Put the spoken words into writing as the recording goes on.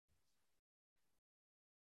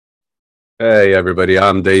Hey everybody,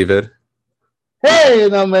 I'm David Hey,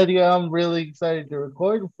 and I'm Eddie. I'm really excited to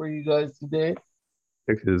record for you guys today.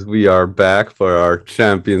 because we are back for our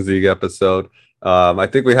Champions League episode. I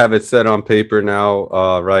think we have it set on paper now,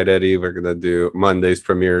 right, Eddie? We're gonna do Monday's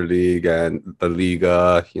Premier League and the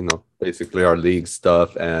Liga, basically our league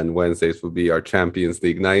stuff, and Wednesdays will be our Champions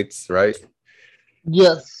League nights, right?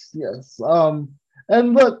 Yes, yes.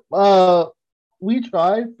 And look, we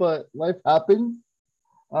tried, but life happens.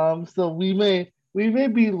 So we may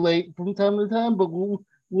be late from time to time, but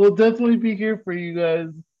we'll definitely be here for you guys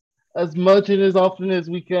as much and as often as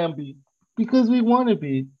we can be because we want to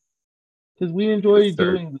be because we Yes, enjoy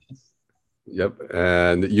sir. doing this. Yep.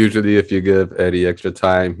 And usually, if you give Eddie extra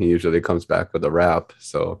time, he usually comes back with a wrap.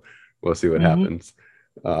 So we'll see what Hmm. happens.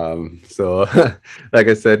 So, like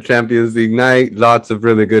I said, Champions League night, lots of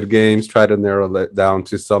really good games. Try to narrow it down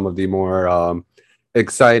to some of the more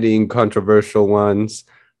exciting, controversial ones.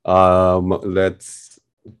 Let's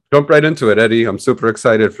jump right into it, Eddie. I'm super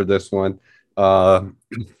excited for this one. Uh,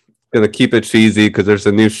 gonna keep it cheesy because there's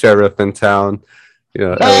a new sheriff in town. It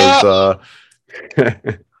was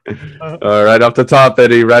right off the top,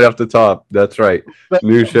 Eddie. Right off the top. That's right.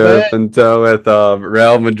 New Man, sheriff in tow with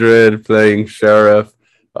Real Madrid playing sheriff.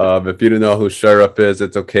 If you don't know who sheriff is,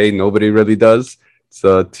 it's okay. Nobody really does. It's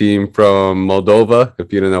a team from Moldova.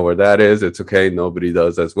 If you don't know where that is, it's okay. Nobody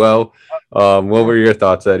does as well. What were your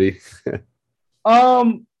thoughts, Eddie?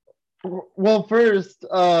 um, well, first,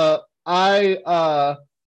 I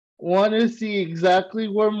want to see exactly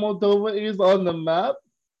where Moldova is on the map.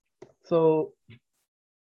 So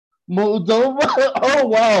Moldova. Oh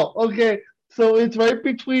wow. Okay. So it's right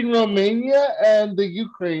between Romania and the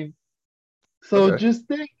Ukraine. So Okay. just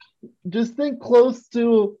think close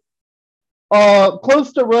to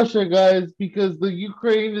Russia, guys, because the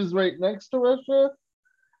Ukraine is right next to Russia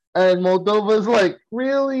and Moldova is like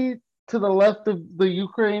really to the left of the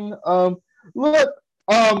Ukraine. Look,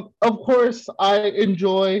 of course I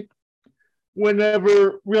enjoy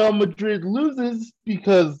whenever Real Madrid loses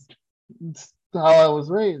because it's how I was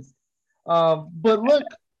raised. But look,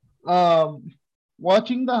 um,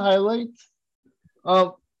 watching the highlights, uh,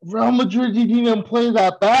 Real Madrid didn't even play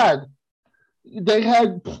that bad. They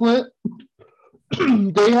had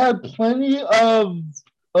they had plenty of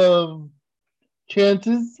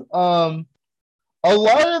chances. A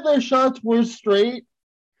lot of their shots were straight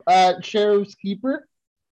at Sheriff's keeper.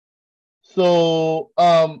 So,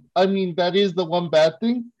 I mean, that is the one bad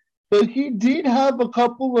thing. But he did have a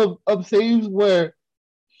couple of saves where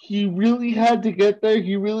he really had to get there.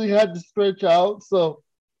 He really had to stretch out. So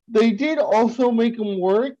they did also make him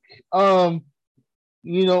work. Um,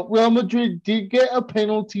 Real Madrid did get a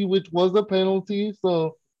penalty, which was a penalty.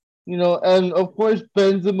 So, and of course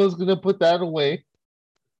Benzema's gonna put that away.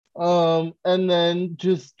 And then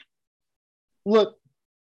just look,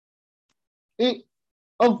 it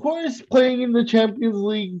of course playing in the Champions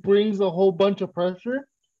League brings a whole bunch of pressure,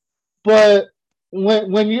 but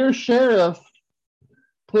when you're sheriff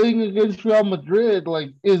playing against Real Madrid, like,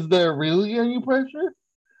 is there really any pressure?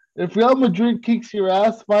 If Real Madrid kicks your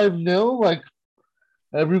ass 5-0, like,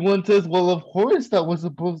 everyone says, well, of course that was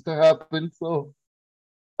supposed to happen. So,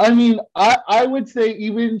 I mean, I would say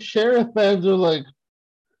even Sheriff fans are like,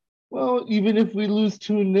 well, even if we lose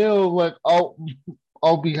 2-0, like,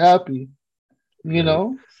 I'll be happy, you Yeah.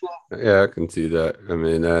 know? Yeah, I can see that. I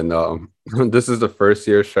mean, and this is the first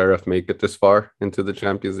year Sheriff make it this far into the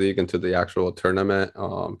Champions League, into the actual tournament,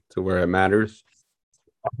 to where it matters.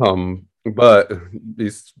 But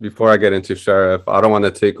before I get into Sheriff, I don't want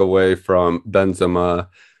to take away from Benzema.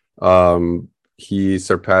 He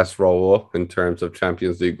surpassed Raul in terms of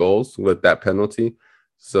Champions League goals with that penalty. Yeah.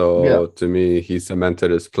 So to me, he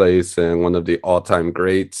cemented his place in one of the all-time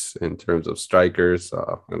greats in terms of strikers,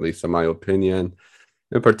 at least in my opinion.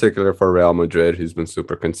 In particular for Real Madrid, he's been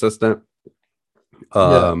super consistent.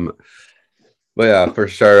 Yeah. Um, but yeah, for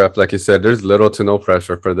Sheriff, like you said, there's little to no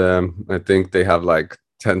pressure for them. I think they have like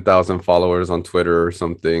 10,000 followers on Twitter or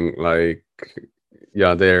something. Like,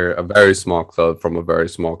 yeah, they're a very small club from a very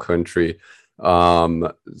small country.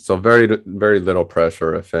 So very little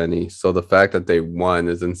pressure, if any. So the fact that they won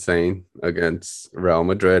is insane against Real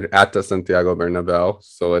Madrid at the Santiago Bernabeu.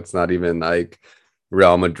 So it's not even like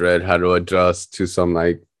Real Madrid had to adjust to some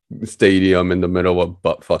like stadium in the middle of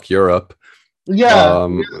buttfuck Europe. Yeah.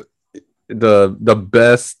 Um, the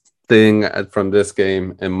best thing from this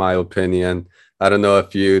game, in my opinion, I don't know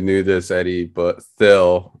if you knew this, Eddie, but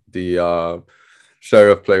Phil, the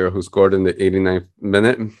Sheriff player who scored in the 89th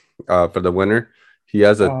minute for the winner, he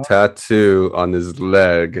has a Uh, tattoo on his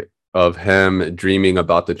leg of him dreaming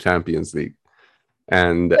about the Champions League.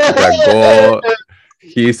 And that goal,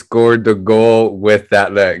 He scored the goal with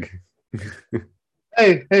that leg.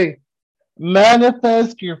 Hey,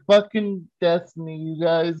 manifest your fucking destiny, you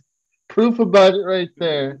guys. Proof about it right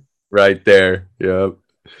there. Right there. Yep. So,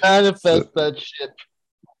 Manifest that shit.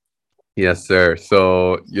 yes, sir.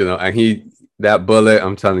 So, and that bullet,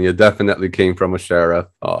 I'm telling you, definitely came from a sheriff.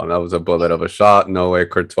 That was a bullet of a shot. No way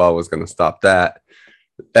Courtois was going to stop that.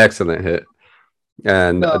 Excellent hit.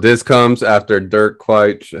 And No, this comes after Dirk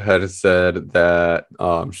Kuyt had said that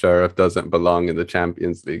Sheriff doesn't belong in the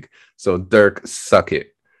Champions League. So Dirk, suck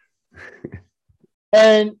it.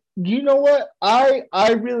 and you know what? I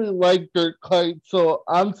really like Dirk Kuyt, so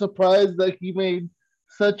I'm surprised that he made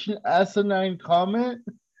such an asinine comment.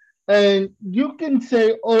 And you can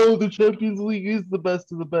say, "Oh, the Champions League is the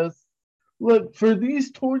best of the best." Look, for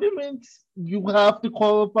these tournaments, you have to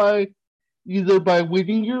qualify either by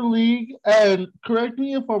winning your league, and correct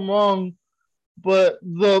me if I'm wrong, but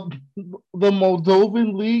the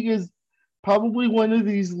Moldovan league is probably one of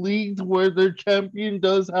these leagues where their champion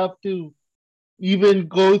does have to even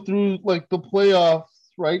go through like the playoffs,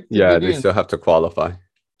 right, to Yeah, get they in. still have to qualify.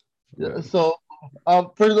 Yeah. So,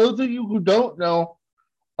 for those of you who don't know,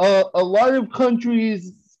 a lot of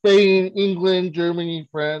countries, Spain, England, Germany,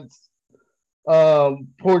 France,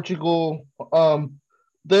 Portugal,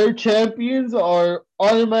 their champions are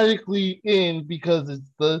automatically in because it's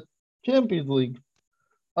the Champions League.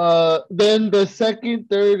 Then the second,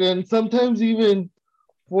 third, and sometimes even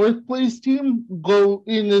fourth place team go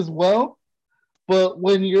in as well. But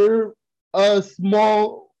when you're a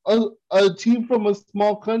team from a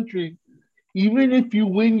small country, even if you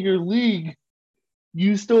win your league,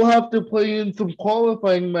 you still have to play in some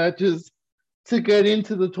qualifying matches to get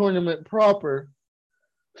into the tournament proper.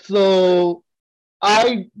 So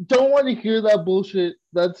I don't want to hear that bullshit.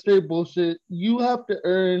 That's straight bullshit. You have to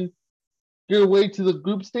earn your way to the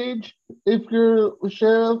group stage if you're a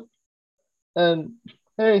sheriff. And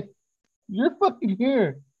hey, you're fucking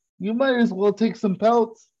here. You might as well take some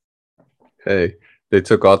pelts. Hey, they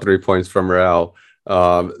took all 3 points from Real.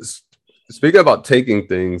 Speaking about taking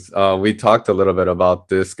things, we talked a little bit about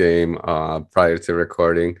this game prior to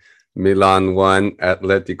recording. Milan 1,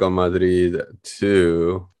 Atletico Madrid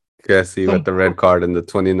 2. Kessie with Some, the red card in the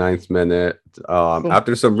 29th minute. some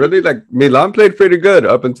After some really like Milan played pretty good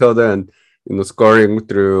up until then, scoring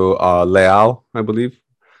through Leao, I believe.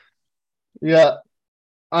 yeah.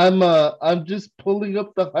 I'm just pulling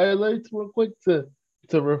up the highlights real quick to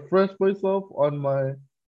refresh myself on my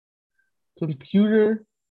computer.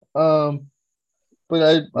 Um,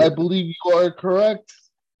 but I believe you are correct.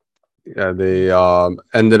 Yeah, they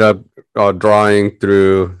ended up drawing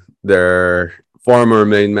through their former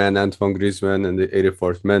main man Antoine Griezmann in the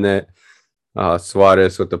 84th minute.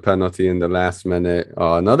 Suarez with the penalty in the last minute.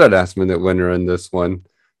 Another last minute winner in this one,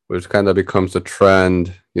 which kind of becomes a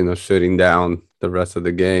trend, shutting down the rest of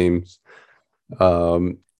the games.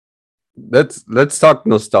 Um, let's talk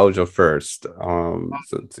nostalgia first.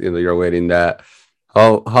 Since you're waiting that.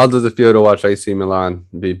 How does it feel to watch AC Milan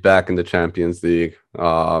be back in the Champions League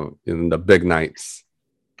in the big nights?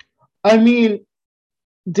 I mean,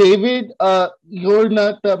 David, you're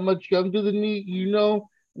not that much younger than me. You know,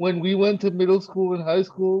 when we went to middle school and high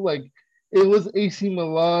school, like it was AC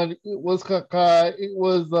Milan, it was Kaká, it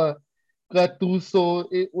was Gattuso,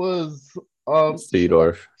 it was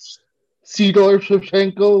Seedorf. Sidor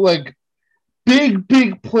Shevchenko, like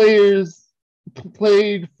big players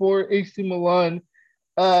played for AC Milan.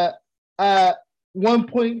 Uh, at one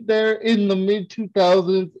point there in the mid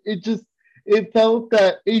 2000s, it felt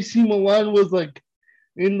that AC Milan was like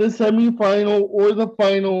in the semifinal or the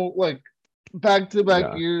final, like back to back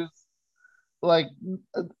Yeah. years. Like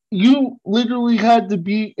you literally had to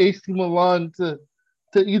beat AC Milan to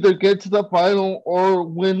either get to the final or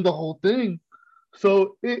win the whole thing.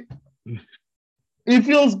 So it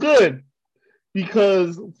feels good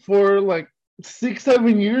because for like 6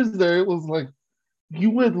 7 years there, it was like you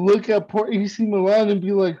would look at poor AC Milan and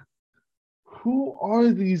be like, who are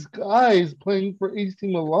these guys playing for AC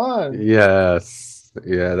Milan? Yes.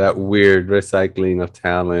 Yeah, that weird recycling of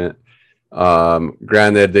talent.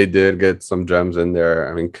 Granted, they did get some gems in there.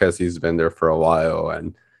 I mean, Kessie's been there for a while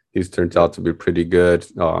and he's turned out to be pretty good,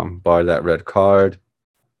 bar that red card.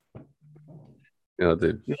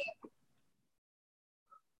 They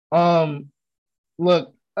Um,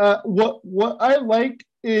 Look, what I like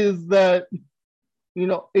is that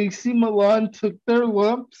AC Milan took their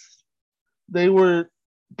lumps. They were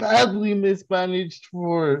badly mismanaged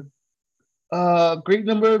for a great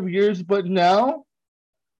number of years, but now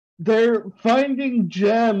they're finding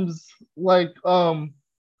gems like a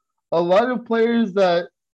lot of players that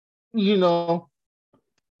you know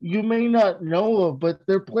you may not know of, but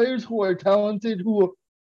they're players who are talented, who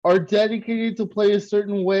are dedicated to play a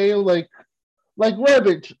certain way, like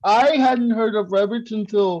Rebic. I hadn't heard of Rebic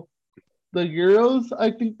until the Euros,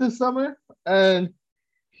 I think, this summer, and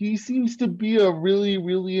he seems to be a really,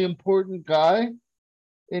 really important guy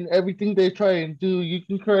in everything they try and do. You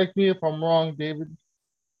can correct me if I'm wrong, David.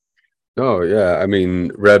 Oh yeah, I mean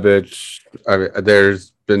Rebic.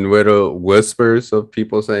 There's been little whispers of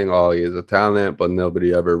people saying, "Oh, he is a talent," but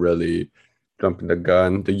nobody ever really jumping the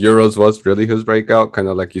gun. The Euros was really his breakout, kind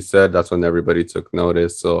of like you said. That's when everybody took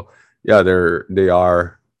notice. So yeah, they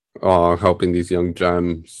are helping these young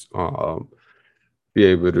gems be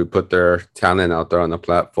able to put their talent out there on the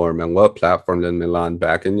platform. And what platform than Milan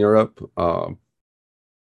back in Europe?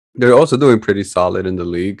 They're also doing pretty solid in the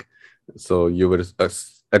league, so you would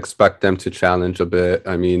expect them to challenge a bit.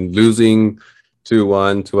 I mean, losing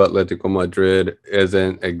 2-1 to Atletico Madrid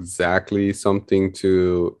isn't exactly something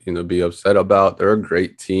to, be upset about. They're a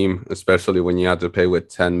great team, especially when you have to play with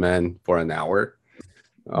 10 men for an hour.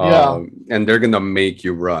 Yeah, And they're gonna make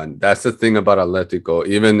you run. That's the thing about Atletico.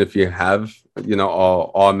 Even if you have,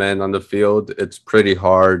 all men on the field, it's pretty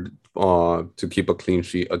hard to keep a clean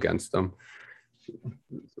sheet against them.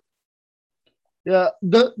 yeah.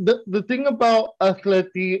 The thing about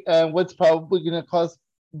Atleti and what's probably going to cost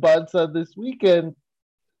Barca this weekend,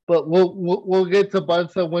 but we'll get to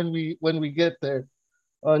Barca when we get there.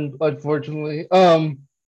 Unfortunately,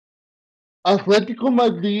 Atletico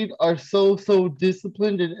Madrid are so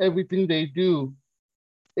disciplined in everything they do.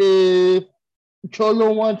 If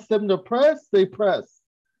Cholo wants them to press, they press.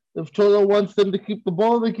 If Cholo wants them to keep the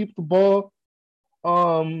ball, they keep the ball.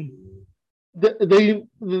 Um, they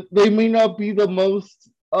may not be the most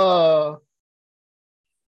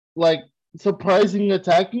like surprising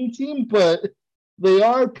attacking team, but they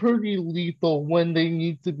are pretty lethal when they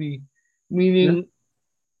need to be. Yeah. Meaning,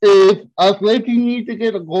 if Atleti need to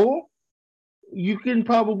get a goal, you can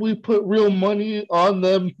probably put real money on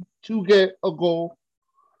them to get a goal.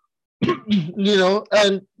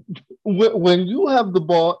 And when you have the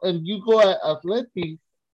ball and you go at Atleti,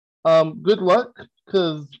 good luck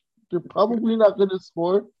because you're probably not going to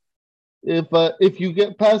score. If you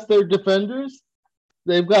get past their defenders,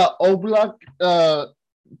 they've got Oblak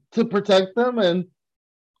to protect them, and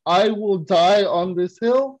I will die on this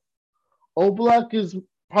hill. Oblak is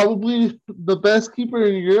probably the best keeper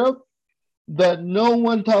in Europe that no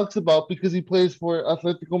one talks about because he plays for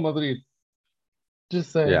Atletico Madrid.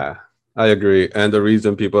 Just saying. Yeah, I agree. And the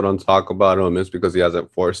reason people don't talk about him is because he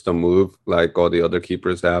hasn't forced a move like all the other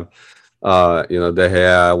keepers have. De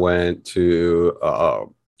Gea went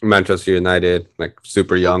to Manchester United, like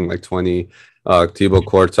super young, like 20. Thibaut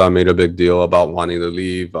Courtois made a big deal about wanting to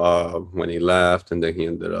leave when he left, and then he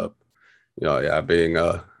ended up, yeah, being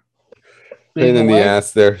a pain Being a in the wank.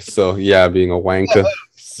 ass there. So yeah, being a wanker.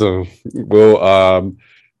 So we'll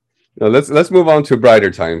now let's move on to brighter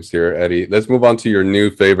times here, Eddie. Let's move on to your new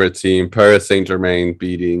favorite team, Paris Saint-Germain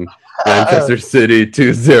beating Manchester City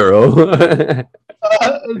 2-0.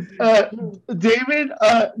 uh, uh, David,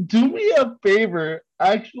 do me a favor.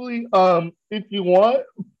 Actually, if you want,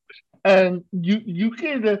 and you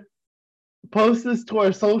can post this to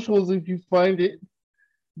our socials if you find it.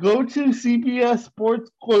 Go to CBS Sports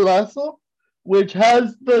Colazo, which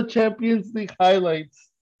has the Champions League highlights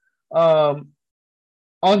um,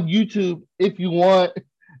 on YouTube. If you want,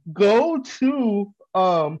 go to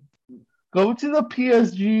um, go to the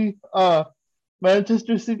PSG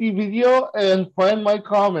Manchester City video and find my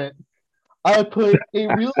comment. I put it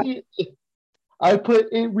really I put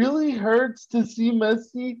it really hurts to see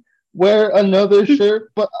Messi wear another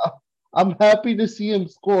shirt, but I'm happy to see him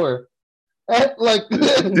score. Like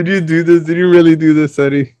Did you do this? Did you really do this,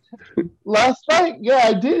 Eddie? last night, yeah,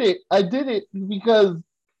 I did it. I did it because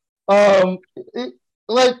it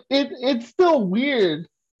it's still weird.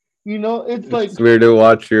 It's like It's weird to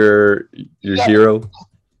watch your yeah, hero.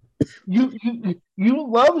 you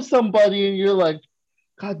love somebody and you're like,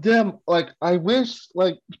 God damn, like I wish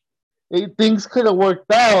like things could have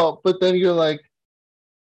worked out, but then you're like,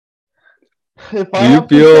 if I Do you have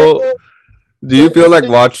to say feel it, do you feel it, like it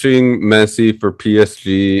watching Messi for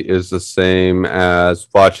PSG is the same as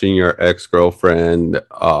watching your ex-girlfriend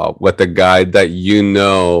with a guy that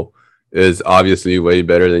is obviously way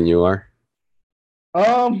better than you are?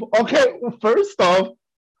 okay, well, first off,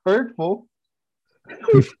 hurtful.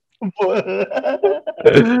 but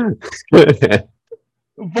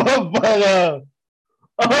but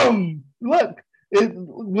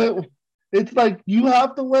look, it's like you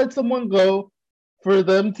have to let someone go for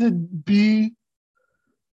them to be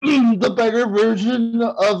the better version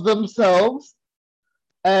of themselves.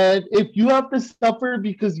 And if you have to suffer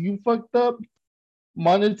because you fucked up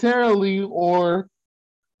monetarily, or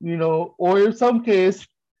or in some case,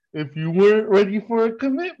 if you weren't ready for a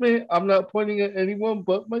commitment, I'm not pointing at anyone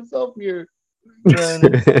but myself here, then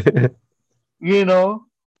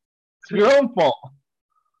it's your own fault.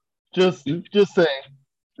 Just saying.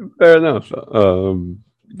 Fair enough.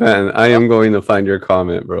 Man, I am going to find your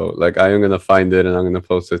comment, bro. Like, I am gonna find it and I'm gonna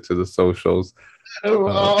post it to the socials.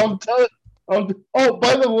 Uh, I'm telling. Oh,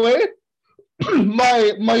 by the way,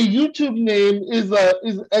 my YouTube name is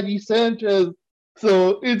Eddie Sanchez,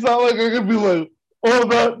 so it's not like I can be like, oh,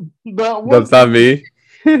 that that's one not person. me.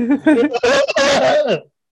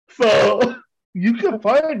 So you can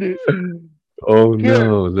find it Oh here.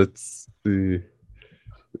 no, let's see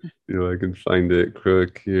if I can find it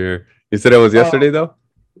quick here. You said it was Uh, yesterday though?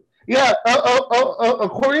 yeah,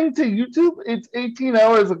 according to YouTube, it's 18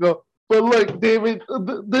 hours ago. But like, David,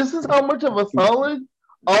 this is how much of a solid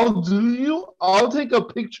I'll do you. I'll take a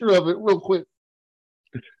picture of it real quick.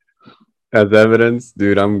 As evidence?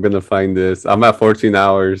 Dude, I'm gonna find this. I'm at 14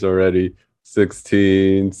 hours already.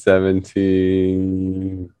 16,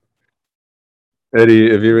 17.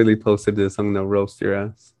 Eddie, if you really posted this, I'm gonna roast your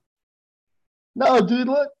ass. No, dude,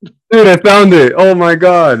 look. Dude, I found it. Oh my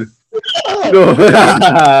god. No.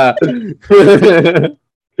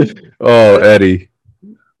 Oh, Eddie.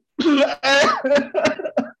 All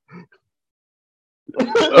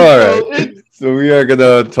right. So it's So we are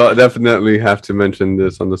gonna definitely have to mention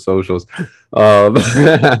this on the socials. I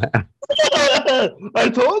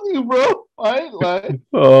told you, bro. I ain't lying.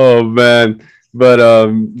 Oh man. But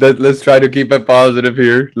let's try to keep it positive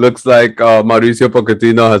here. Looks like Mauricio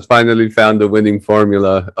Pochettino has finally found the winning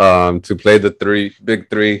formula to play the big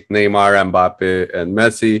three: Neymar, Mbappe, and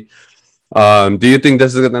Messi. Do you think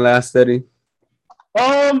this is gonna last, Eddie?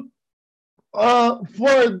 Um,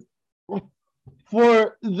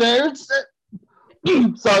 for their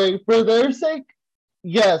sorry, for their sake,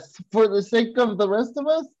 yes. For the sake of the rest of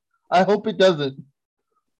us, I hope it doesn't.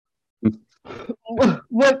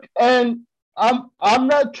 Look, and I'm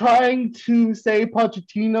not trying to say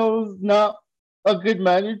Pochettino's not a good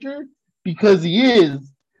manager, because he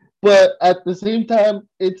is, but at the same time,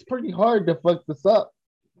 it's pretty hard to fuck this up.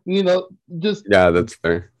 You know, just Yeah, that's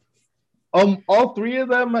fair. all three of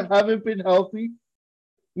them haven't been healthy.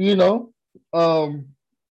 You know, um,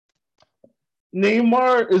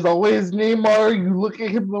 Neymar is always Neymar. You look at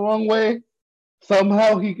him the wrong way,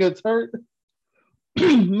 somehow he gets hurt.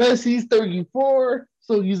 Messi's 34,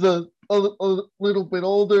 so he's a little bit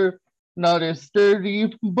older, not as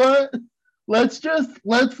sturdy. But let's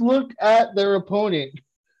look at their opponent,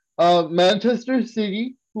 Manchester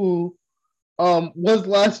City, who was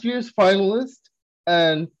last year's finalist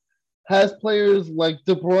and has players like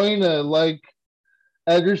De Bruyne, like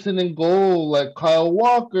Ederson in goal, like Kyle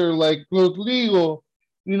Walker, like Rodrigo.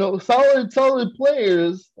 Solid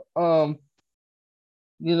players.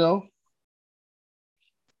 You know,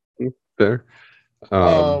 Fair. Um,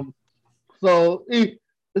 um, So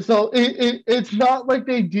it's not like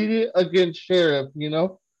they did it against Sheriff.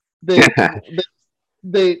 They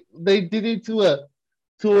they did it to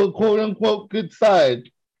a quote unquote good side.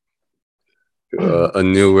 a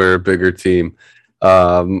newer, bigger team.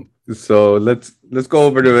 So let's go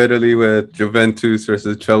over to Italy with Juventus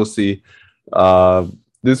versus Chelsea. Uh,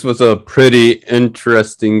 this was a pretty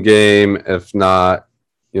interesting game, if not,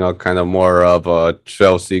 kind of more of a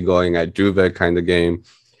Chelsea going at Juve kind of game.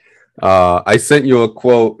 I sent you a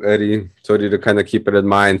quote, Eddie, told you to kind of keep it in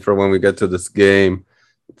mind for when we get to this game.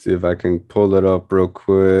 Let's see if I can pull it up real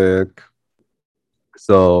quick.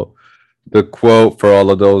 So the quote for all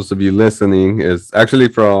of those of you listening is actually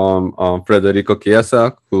from Federico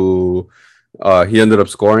Chiesa, who he ended up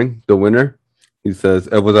scoring the winner. He says,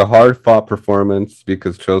 "It was a hard fought performance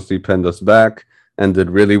because Chelsea pinned us back and did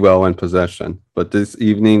really well in possession. But this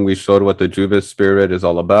evening, we showed what the Juve spirit is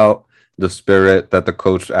all about, the spirit that the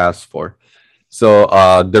coach asked for." So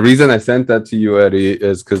the reason I sent that to you, Eddie,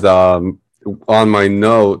 is because on my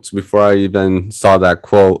notes before I even saw that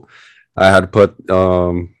quote, I had put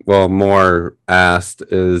more asked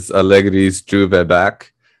is Allegri's Juve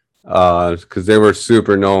back because they were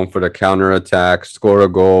super known for the counter attack, score a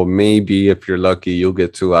goal, maybe if you're lucky you'll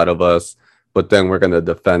get two out of us, but then we're gonna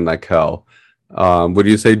defend like hell. Would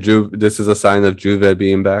you say this is a sign of Juve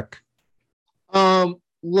being back?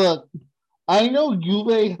 Look, I know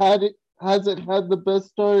Juve hasn't had the best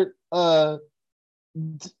start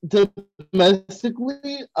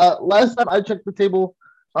domestically. Last time I checked the table,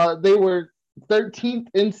 they were 13th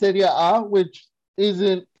in Serie A, which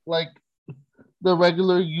isn't like the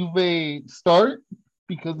regular Juve start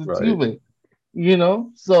because it's Right. Juve.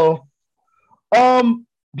 So um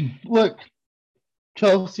Look,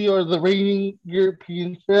 Chelsea are the reigning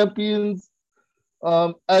European champions.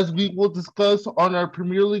 As we will discuss on our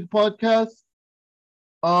Premier League podcast,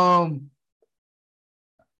 um,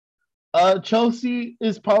 Chelsea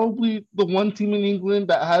is probably the one team in England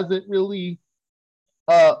that hasn't really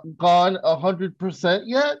gone 100%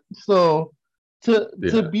 yet. So to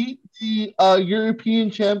Yeah. beat the European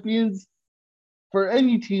champions for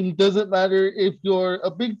any team doesn't matter if you're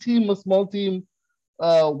a big team, a small team,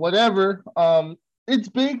 whatever. It's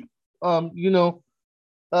big. You know,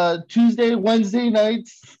 Tuesday, Wednesday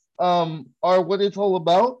nights are what it's all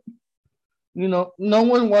about. You know, no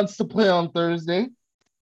one wants to play on Thursday,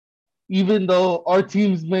 even though our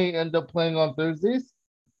teams may end up playing on Thursdays.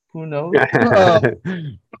 Who knows?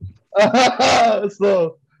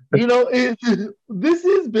 So you know, this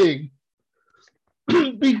is big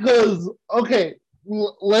because okay,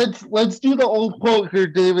 let's do the old quote here,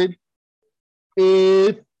 David.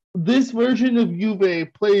 If this version of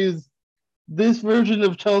Juve plays this version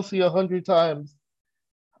of Chelsea 100 times,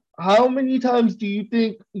 how many times do you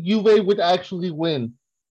think Juve would actually win?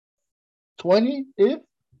 20, if?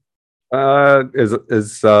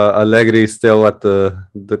 Is Allegri still at the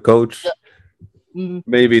Yeah. coach? Mm,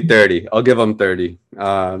 Maybe 30. I'll give him 30.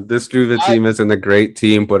 This Juve I, team isn't a great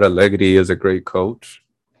team, but Allegri is a great coach.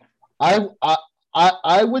 I, I,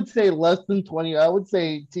 I would say less than 20. I would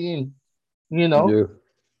say 18, you know? Yeah.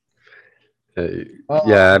 Uh,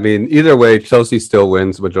 yeah, I Um, mean, either way, Chelsea still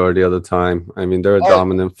wins majority of the time. I mean, they're a oh,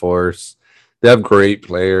 dominant force. They have great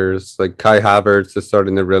players. Like Kai Havertz is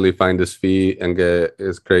starting to really find his feet and get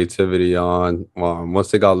his creativity on.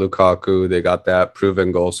 Once they got Lukaku, they got that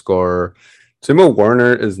proven goal scorer. Timo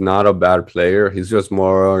Werner is not a bad player. He's just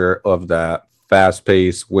more of that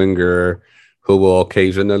fast-paced winger who will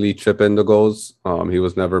occasionally chip in the goals. He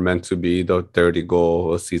was never meant to be the 30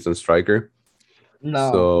 goal a season striker.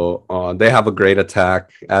 no. So they have a great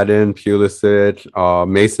attack. Add in Pulisic,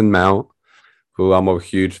 Mason Mount, who I'm a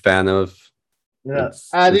huge fan of. Yeah.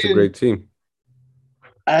 It's a great team.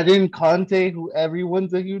 Add in Conte, who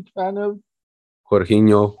everyone's a huge fan of.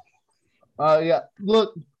 Jorginho. Yeah.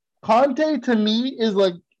 Look, Conte to me is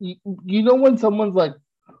like, you know, when someone's like,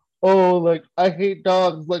 oh, like, I hate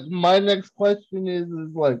dogs. Like, my next question is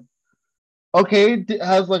like, okay,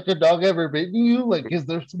 has like a dog ever bitten you? Like, is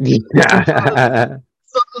there some sort of Yeah.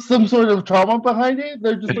 some sort of trauma behind it?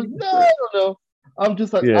 They're just like, no, I don't know. I'm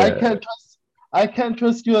just like, Yeah. I can't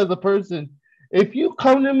trust you as a person. If you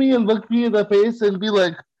come to me and look me in the face and be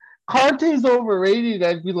like, Conte's overrated,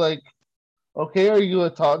 I'd be like, okay, are you a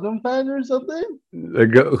Tottenham fan or something?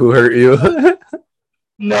 Who hurt you?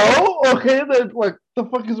 No, okay, then like, the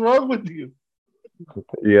fuck is wrong with you?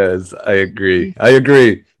 Yes, I agree. I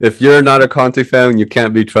agree. If you're not a Conte fan, you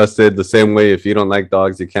can't be trusted. The same way, if you don't like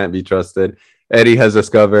dogs, you can't be trusted. Eddie has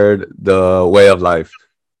discovered the way of life.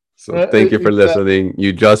 So thank you for Exactly. listening.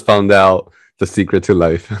 You just found out the secret to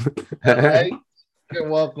life. All right, you're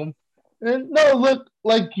welcome. And no, look,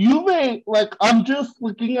 like you may like I'm just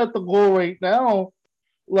looking at the goal right now.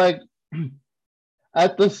 Like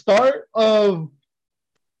at the start of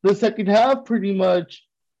the second half, pretty much,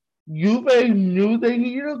 Juve knew they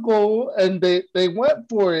needed a goal and they went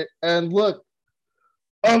for it. And look,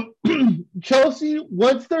 um, Chelsea,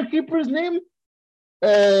 what's their keeper's name?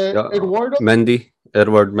 Yeah, Eduardo. Mendy,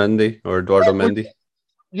 Edward Mendy, or Eduardo Edward. Mendy.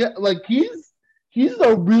 Yeah, like he's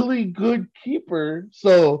a really good keeper.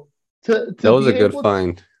 So That to was be a good able,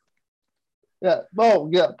 find. yeah, oh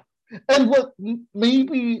yeah, and look,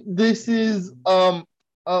 maybe this is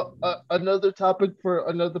another topic for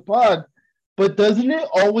another pod, but doesn't it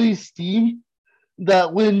always seem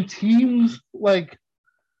that when teams like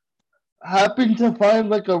happen to find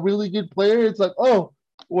like a really good player, it's like, oh,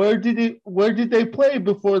 where did they play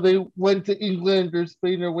before they went to England or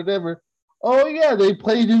Spain or whatever? Oh yeah, they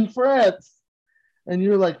played in France. And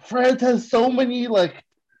you're like, France has so many like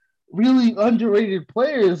really underrated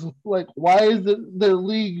players. Like, why is their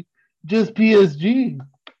league just PSG?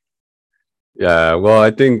 Yeah, well,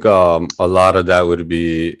 I think a lot of that would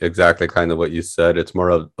be exactly kind of what you said. It's more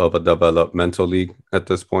of a developmental league at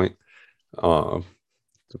this point. Um,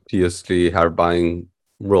 PSG are buying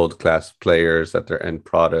world class players at their end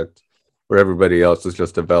product, where everybody else is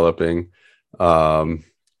just developing. Um,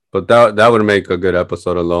 but that would make a good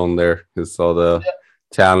episode alone. There is all the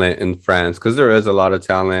talent in France because there is a lot of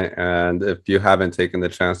talent, and if you haven't taken the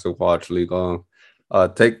chance to watch Ligue 1,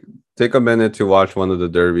 take a minute to watch one of the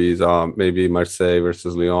derbies. Maybe Marseille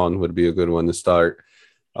versus Lyon would be a good one to start.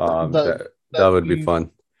 The That that'd would be be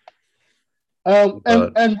fun. and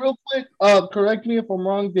But real quick, correct me if I'm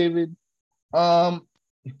wrong, David. Um,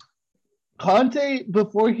 Conte,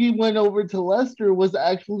 before he went over to Leicester, was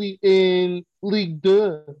actually in League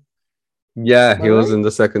Two. Yeah, Am I he was right? in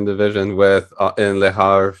the second division with in Le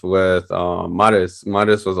Havre with Maris.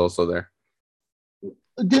 Maris was also there.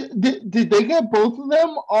 Did they get both of them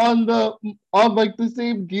on like the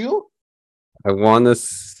same deal? I want to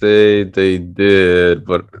say they did,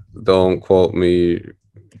 but don't quote me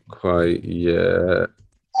quite yet.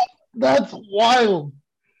 That's wild.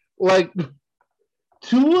 Like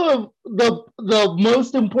two of the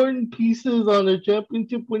most important pieces on a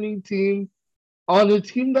championship winning team on a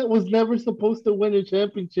team that was never supposed to win a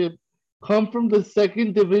championship come from the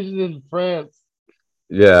second division in France.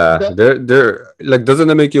 Yeah, That they're like, doesn't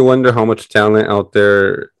it make you wonder how much talent out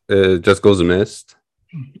there just goes missed?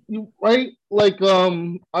 right? Like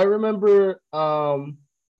I remember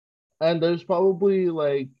and there's probably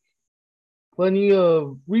like plenty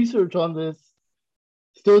of research on this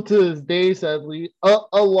still to this day, sadly.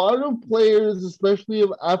 A lot of players, especially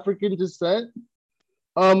of African descent,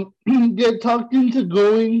 get talked into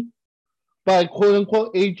going by quote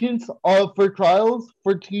unquote agents for trials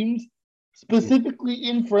for teams specifically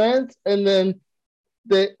in France, and then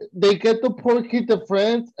they get the poor kid to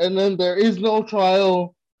France, and then there is no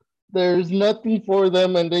trial, there's nothing for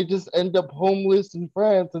them, and they just end up homeless in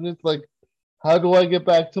France, and it's like, how do I get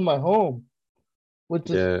back to my home? Which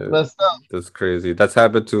is Yeah, messed up. that's crazy. That's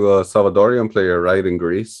happened to a Salvadorian player, right, in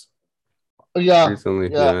Greece Yeah, recently.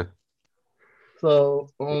 yeah. Yeah. So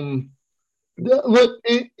look,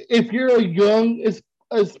 if you're a young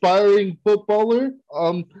aspiring footballer,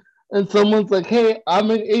 and someone's like, "Hey,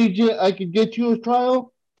 I'm an agent. I could get you a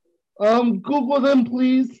trial." Google them,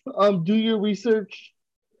 please. Do your research.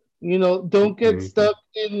 Don't get Mhm. stuck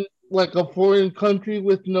in like a foreign country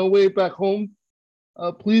with no way back home.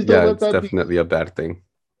 Please don't Yeah, let it's that be. definitely a bad thing.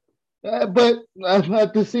 But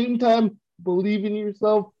at the same time, believe in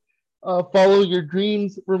yourself. Follow your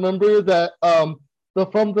dreams. Remember that the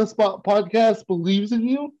From the Spot podcast believes in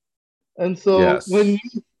you. And so Yes.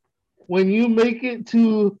 when you make it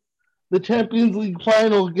to the Champions League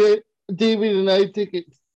final, get David and I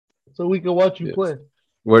tickets so we can watch you Yes. play.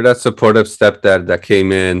 We're that supportive stepdad that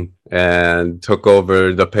came in and took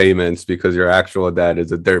over the payments because your actual dad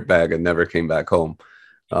is a dirtbag and never came back home.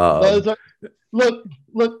 That Um, is our, look,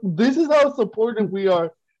 look. This is how supportive we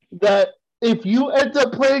are. That if you end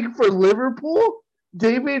up playing for Liverpool,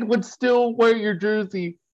 David would still wear your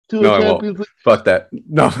jersey to a no, I won't. Champions League. Fuck that.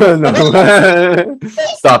 No, no.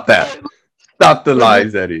 Stop that. Stop the look, look,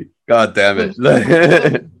 lies, Eddie. God damn look,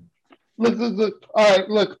 it. look, look. All right,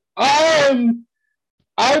 look.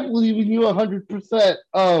 I believe in you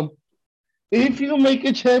 100%. If you make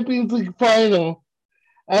a Champions League final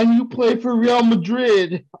and you play for Real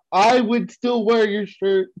Madrid, I would still wear your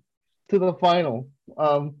shirt to the final.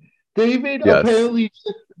 David Yes. apparently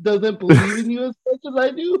doesn't believe in you as much as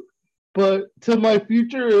I do, but to my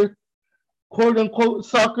future quote unquote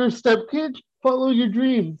soccer stepkid, follow your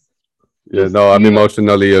dreams. Yeah, Just no, I'm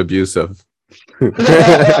emotionally abusive.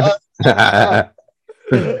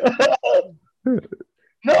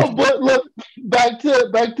 no, but look, back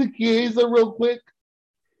to Chiesa real quick.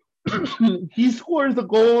 He scores a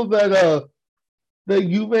goal that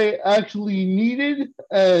Juve actually needed,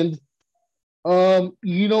 and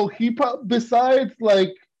he besides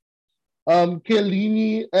like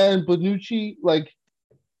Chiellini and Bonucci, like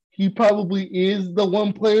he probably is the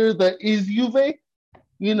one player that is Juve,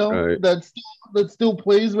 Right. that still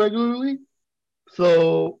plays regularly.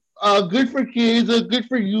 So good for Chiesa, good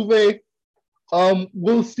for Juve.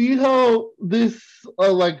 We'll see how this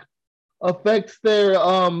like affects their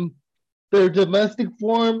domestic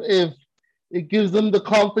form if it gives them the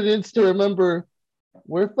confidence to remember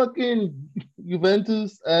we're fucking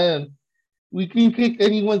Juventus and we can kick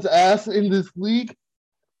anyone's ass in this league.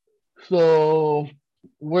 So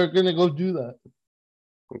we're gonna go do that.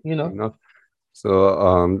 You know. Enough.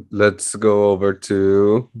 So let's go over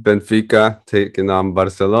to Benfica taking on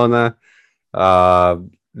Barcelona. Uh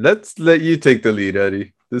let's let you take the lead,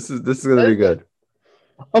 Eddie. This is gonna be good.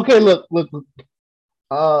 Okay, look.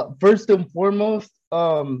 First and foremost,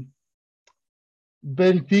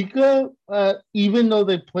 Benfica. Even though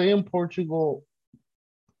they play in Portugal,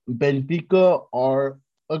 Benfica are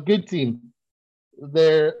a good team.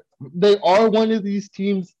 They are one of these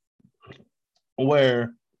teams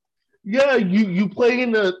where, yeah, you play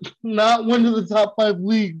in the not one of the top five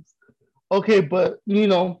leagues. Okay, but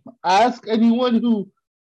ask anyone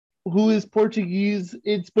who is Portuguese.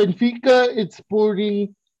 It's Benfica, it's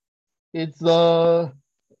Sporting, it's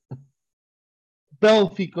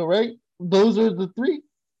Benfica, right? Those are the three.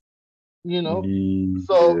 You know.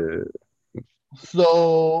 So Yeah.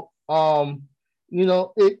 so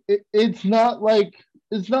it's not like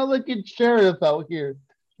it's sheriff out here,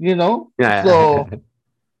 you know. Yeah. So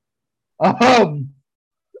um,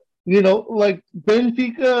 like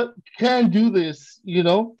Benfica can do this,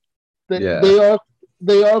 that Yeah.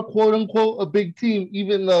 they are quote unquote a big team,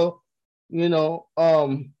 even though you know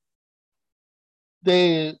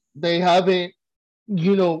they haven't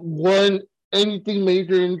won anything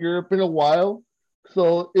major in Europe in a while.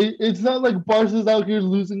 So it's not like Barca's out here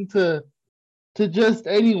losing to just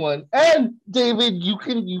anyone. And David, you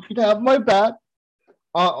can have my back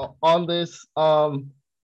on this.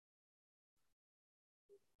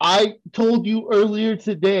 I told you earlier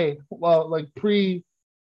today, well, like pre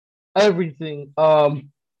everything.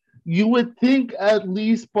 You would think at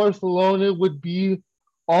least Barcelona would be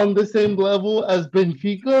on the same level as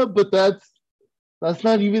Benfica, but that's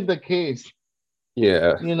not even the case.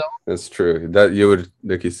 Yeah, You know, that's true. That you would,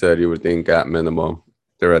 like you said, you would think at minimum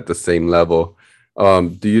they're at the same level.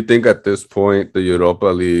 Do you think at this point the Europa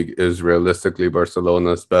League is realistically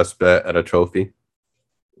Barcelona's best bet at a trophy?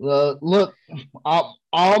 look,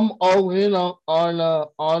 I'm all in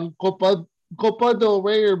on Copa del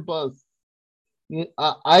Rey or bust.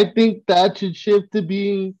 I think that should shift to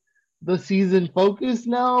being the season focus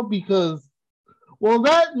now because, well,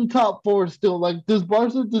 that and top four still. Like, does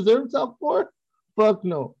Barca deserve top four? Fuck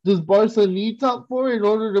no. Does Barca need top four in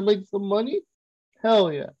order to make some money?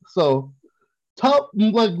 Hell yeah. So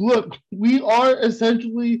like, look, we are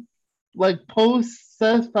essentially like post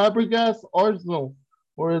Cesc Fabregas Arsenal,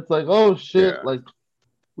 where it's like, oh shit, Yeah. like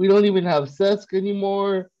we don't even have Cesc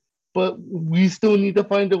anymore, but we still need to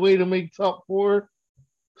find a way to make top four.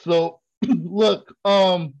 So look,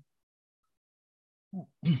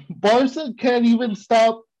 Barca can't even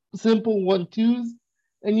stop simple 1-2s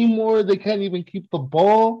anymore. They can't even keep the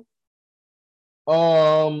ball.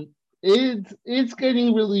 It's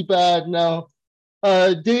getting really bad now.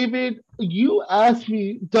 David, you asked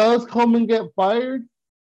me, does Coleman get fired?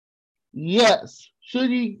 Yes. Should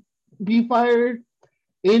he be fired?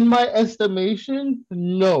 In my estimation,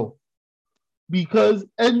 no. Because,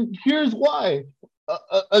 and here's why.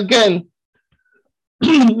 Again,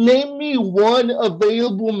 name me one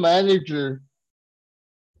available manager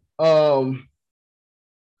um,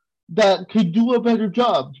 that could do a better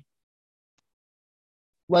job.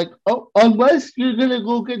 Like, oh, unless you're gonna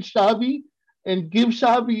go get Xavi and give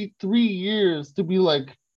Xavi 3 years to be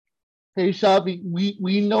like, hey, Xavi,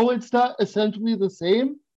 we know it's not essentially the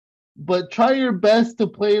same, but try your best to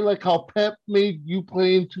play like how Pep made you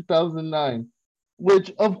play in 2009.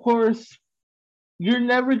 Which, of course, you're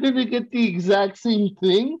never gonna get the exact same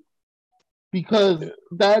thing because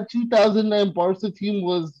that 2009 Barca team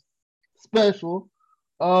was special.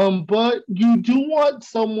 But you do want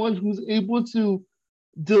someone who's able to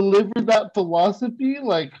deliver that philosophy,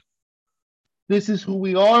 like this is who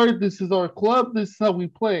we are, this is our club, this is how we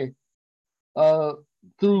play, uh,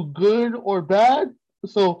 through good or bad.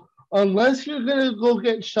 So unless you're gonna go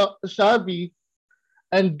get Xavi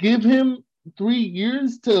and give him 3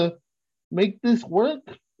 years to make this work,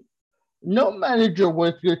 no manager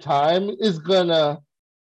worth your time is gonna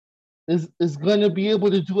be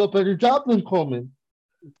able to do a better job than Coleman.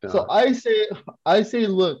 So Yeah. I say,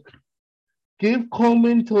 look, give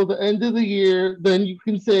Coleman till the end of the year. Then you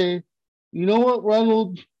can say, you know what,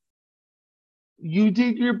 Ronald, you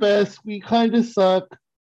did your best. We kind of suck.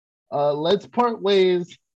 Let's part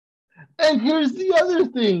ways. And here's the other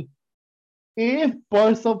thing: if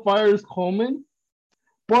Barca fires Coleman,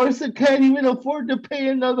 Barca can't even afford to pay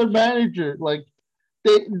another manager. Like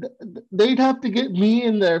they they'd have to get me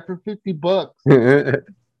in there for $50.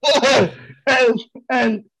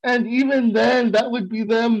 and, and even then, that would be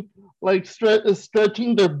them like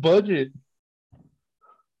stretching their budget.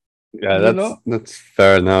 Yeah, You that's know, that's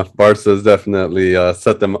fair enough. Barca's definitely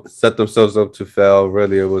set themselves up to fail.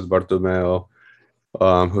 Really, it was Bartomeu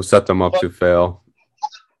who set them up but to fail.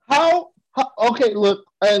 how? Okay, look,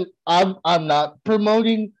 and I'm not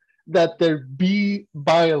promoting that there be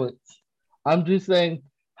violence. I'm just saying,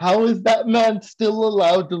 how is that man still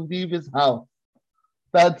allowed to leave his house?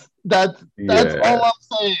 That's all Yeah. I'm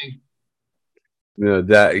saying.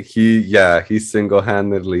 That he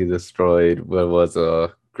single-handedly destroyed what was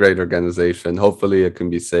a great organization. Hopefully it can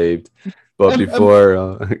be saved. But And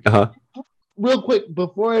before real quick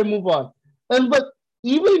before I move on, and but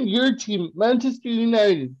even your team, Manchester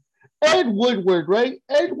United, Ed Woodward, right?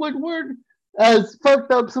 Ed Woodward has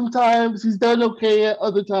fucked up sometimes. He's done okay at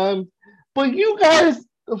other times, but you guys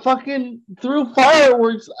fucking threw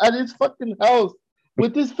fireworks at his fucking house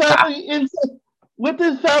with his family inside. With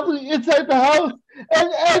his family inside the house,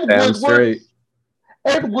 and damn straight.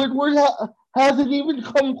 Ed Woodward hasn't even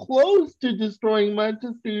come close to destroying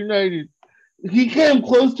Manchester United. He came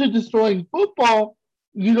close to destroying football,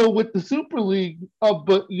 with the Super League.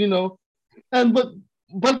 But and but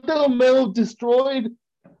Bartolomeo destroyed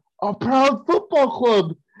a proud football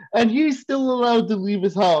club, and he's still allowed to leave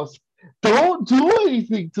his house. Don't do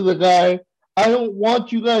anything to the guy. I don't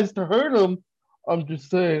want you guys to hurt him. I'm just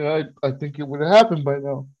saying, I think it would have happened by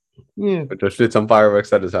now. Yeah. But just did some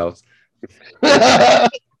fireworks at his house.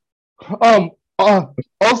 um.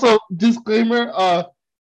 Also, disclaimer.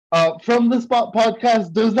 From the Spot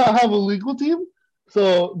podcast does not have a legal team,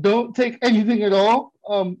 so don't take anything at all.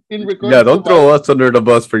 In Yeah, regards to don't throw us under the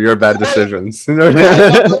bus for your bad decisions. don't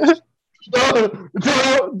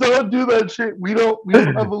do that shit. We don't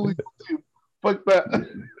have a legal team. Fuck that.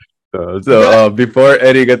 Before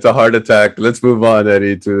Eddie gets a heart attack, let's move on,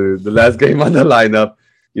 Eddie, to the last game on the lineup.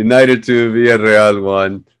 United 2,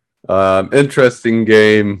 Villarreal 1. Interesting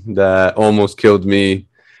game that almost killed me.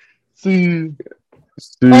 See.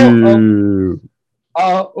 Real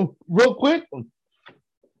Real quick,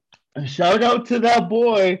 shout out to that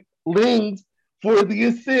boy Lings for the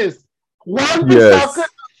assist. Yes.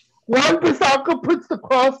 Juan Bissaka puts the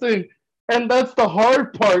crossing, and that's the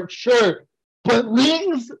hard part, sure. But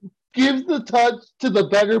Lings gives the touch to the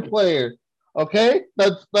better player. Okay,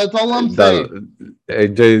 that's all I'm saying.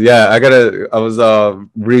 Yeah, I was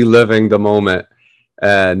reliving the moment,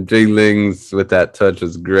 and Jay Lings with that touch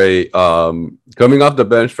is great. Coming off the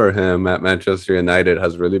bench for him at Manchester United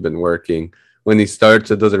has really been working. When he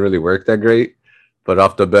starts, it doesn't really work that great, but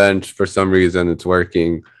off the bench, for some reason, it's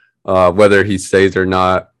working. Whether he stays or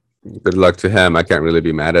not, good luck to him. I can't really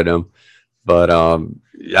be mad at him. But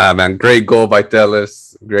yeah, man, great goal by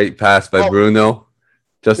Telles, great pass by Oh, Bruno.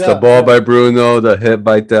 Just the yeah, ball yeah. by Bruno, the hit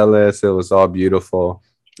by Telles. It was all beautiful.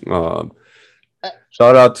 Um, Uh,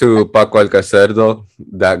 Shout out to Paco Alcacer, though.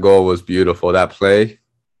 That goal was beautiful. That play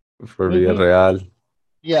for mhm, Villarreal.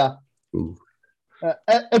 yeah. Ooh.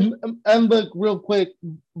 And look, real quick,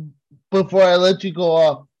 before I let you go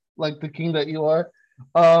off, like the king that you are,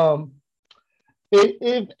 um,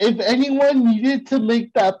 if anyone needed to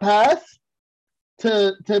make that pass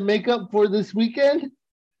to make up for this weekend,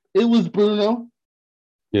 it was Bruno.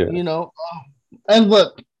 Yeah. You know, and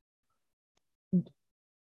look,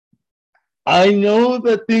 I know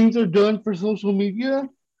that things are done for social media,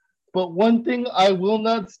 but one thing I will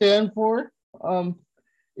not stand for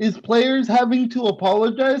is players having to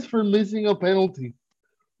apologize for missing a penalty.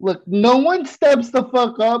 Look, no one steps the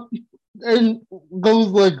fuck up and goes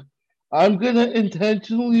like, I'm gonna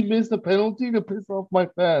intentionally miss a penalty to piss off my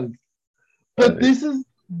fans. But Right.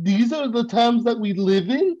 these are the times that we live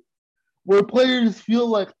in where players feel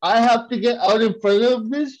like I have to get out in front of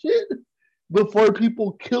this shit before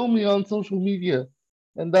people kill me on social media.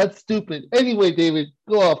 And that's stupid. Anyway, David,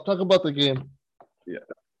 go off. Talk about the game. Yeah.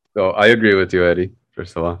 So I agree with you, Eddie,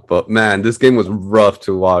 first of all. But man, this game was rough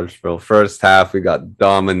to watch, bro. First half, we got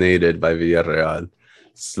dominated by Villarreal.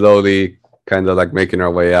 Slowly, kind of like making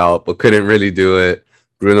our way out, but couldn't really do it.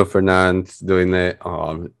 Bruno Fernandes doing it.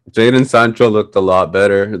 Jadon Sancho looked a lot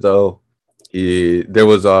better, though. There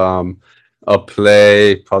was a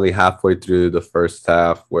play probably halfway through the first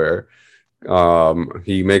half where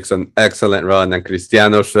he makes an excellent run, and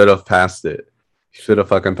Cristiano should have passed it. Should have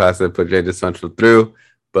fucking passed it, put Jadon Sancho through.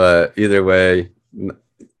 But either way,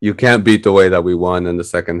 you can't beat the way that we won in the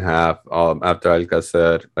second half. After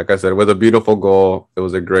Alcacer, like I said, it was a beautiful goal. It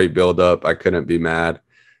was a great build up. I couldn't be mad.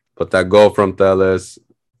 But that goal from Teles,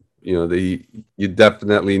 you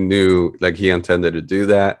definitely knew like he intended to do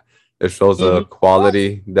that. It shows the Mm-hmm.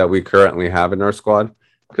 quality that we currently have in our squad.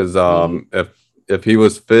 Because Mm-hmm. if he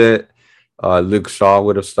was fit, Luke Shaw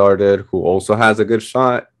would have started, who also has a good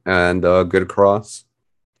shot and a good cross.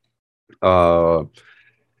 Uh,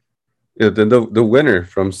 then the winner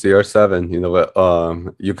from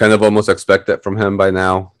CR7, you kind of almost expect that from him by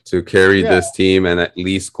now to carry Yeah, this team and at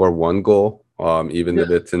least score one goal, even yeah. if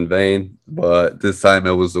it's in vain. But this time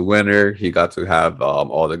it was the winner. He got to have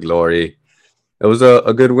all the glory. It was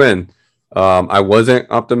a good win. I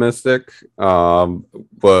wasn't optimistic,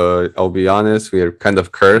 but I'll be honest, we are kind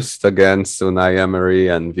of cursed against Unai Emery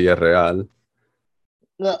and Villarreal.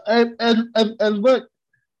 And look,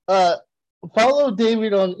 uh, follow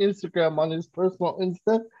David on Instagram on his personal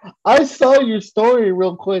Insta. I saw your story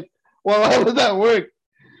real quick while I was at work.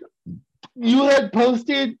 You had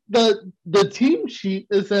posted the team sheet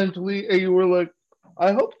essentially, and you were like,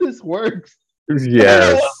 "I hope this works."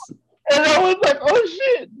 Yes. And I was like, "Oh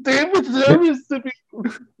shit, David's nervous to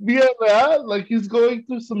be at that. Like he's going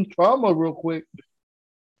through some trauma real quick."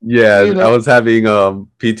 Yeah, You I know? was having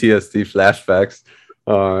PTSD flashbacks.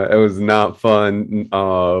 It was not fun.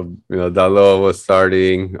 Dalot was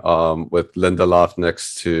starting with Lindelof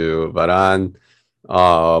next to Varane.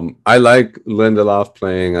 I like Lindelof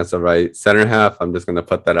playing as a right center half. I'm just gonna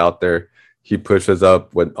put that out there. He pushes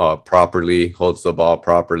up with properly, holds the ball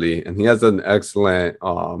properly, and he has an excellent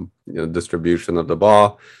distribution of the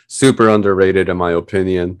ball. Super underrated in my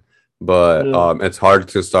opinion. But Yeah. it's hard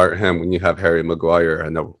to start him when you have Harry Maguire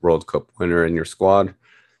and a World Cup winner in your squad.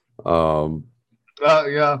 Um,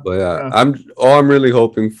 Yeah. but yeah, Yeah. I'm really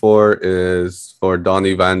hoping for is for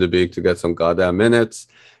Donny Van de Beek to get some goddamn minutes.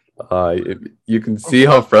 You can see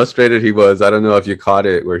how frustrated he was. I don't know if you caught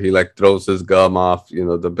it, where he like throws his gum off,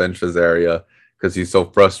 the benches area because he's so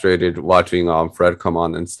frustrated watching Fred come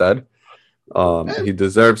on instead. He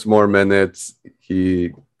deserves more minutes.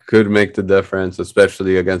 He could make the difference,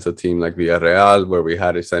 especially against a team like Villarreal, where we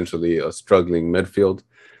had essentially a struggling midfield.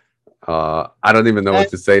 I don't even know And what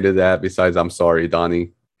to say to that besides I'm sorry,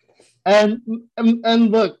 Donnie. and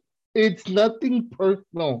and look, it's nothing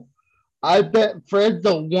personal. I bet Fred's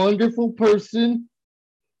a wonderful person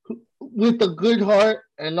with a good heart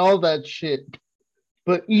and all that shit.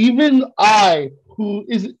 But even I, who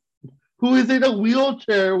is in a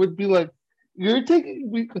wheelchair, would be like, "You're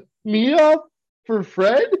taking me off for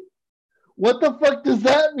Fred? What the fuck does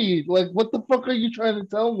that mean? Like, what the fuck are you trying to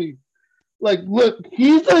tell me? Like, look,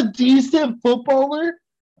 he's a decent footballer,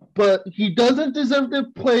 but he doesn't deserve to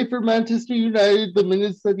play for Manchester United the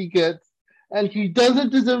minutes that he gets, and he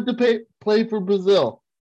doesn't deserve to play for Brazil.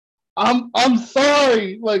 I'm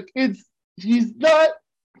sorry, like he's not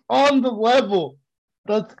on the level.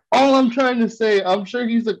 That's all I'm trying to say. I'm sure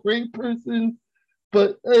he's a great person,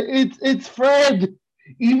 but it's Fred.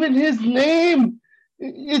 Even his name,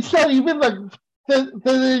 it's not even like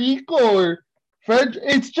Federico or Fred.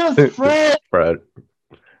 It's just Fred. Fred.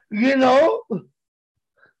 You know,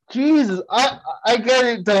 Jesus. I get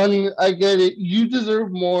it, Donnie. I get it. You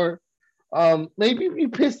deserve more. Maybe be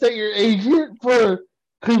pissed at your agent for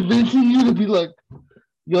convincing you to be like,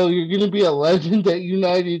 yo, you're gonna be a legend at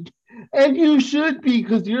United, and you should be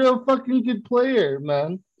because you're a fucking good player,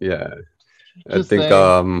 man. Yeah, I Just think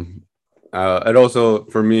saying. and also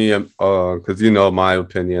for me, because my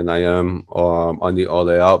opinion, I am on the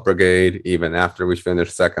Ole Out brigade even after we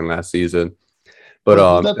finished second last season. But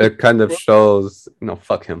But he's not the it kind of shows, no,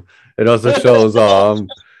 fuck him. It also shows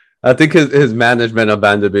I think his management of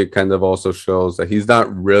Van de Beek kind of also shows that he's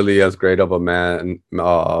not really as great of a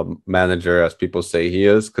manager as people say he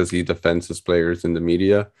is because he defends his players in the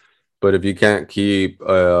media. But if you can't keep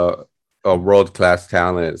a world class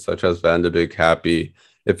talent such as Van de Beek happy,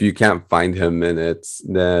 if you can't find him minutes,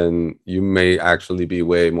 then you may actually be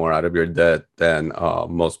way more out of your debt than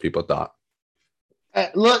most people thought.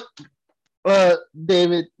 look,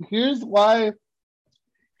 David. Here's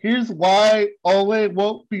why Ole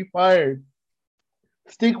won't be fired.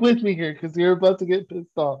 Stick with me here because you're about to get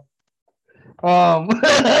pissed off. Um,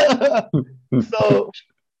 so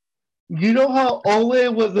you know how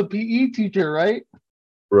Ole was a PE teacher, right?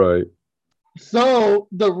 Right. So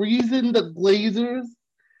the reason the Glazers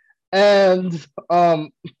and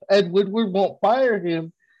Ed Woodward won't fire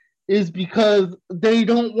him is because they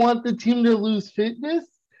don't want the team to lose fitness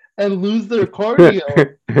and lose their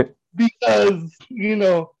cardio because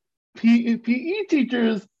PE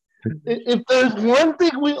teachers, if there's one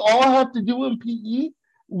thing we all have to do in PE,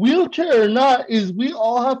 wheelchair or not, is we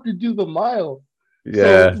all have to do the mile. So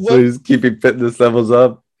Yeah, so what? he's keeping fitness levels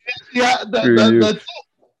up. Yeah, Screw you. that's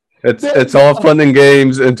It's that, all fun and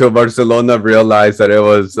games until Barcelona realized that it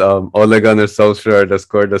was Ole Gunnar Solskjaer that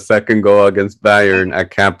scored the second goal against Bayern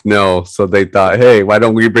at Camp Nou. So they thought, hey, why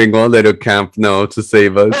don't we bring Ole to Camp Nou to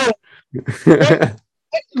save us? that,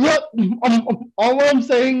 look, all I'm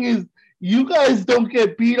saying is you guys don't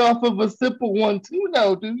get beat off of a simple 1-2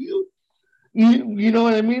 now, do you? You know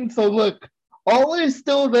what I mean? So look, all is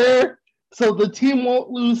still there, so the team won't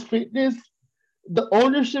lose fitness. The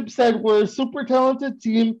ownership said we're a super talented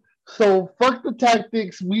team, so fuck the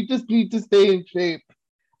tactics. We just need to stay in shape,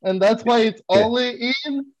 and that's why it's Yeah.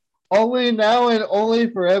 Ole now, and Ole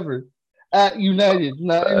forever at United,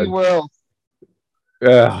 not Uh, anywhere else.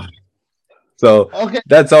 yeah. So Okay,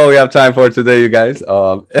 that's all we have time for today, you guys.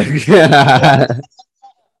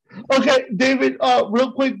 okay, David.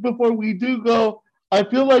 Real quick before we do go, I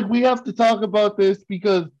feel like we have to talk about this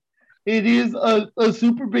because it is a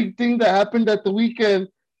super big thing that happened at the weekend.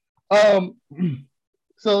 Um,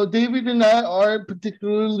 so David and I aren't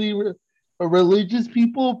particularly religious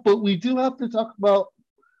people, but we do have to talk about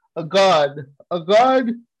a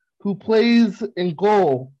God who plays in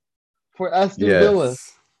goal for Aston Villa.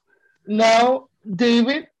 Yes. Now,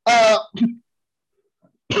 David,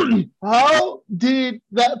 How did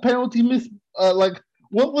that penalty miss? Like,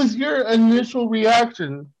 what was your initial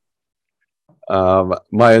reaction?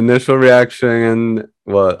 My initial reaction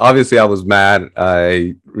was obviously I was mad.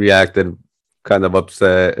 I reacted kind of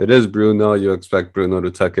upset. It is Bruno. You expect Bruno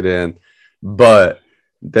to tuck it in. But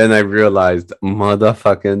then I realized,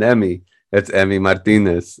 motherfucking Emmy. It's Emmy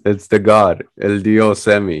Martinez. It's the god. El Dios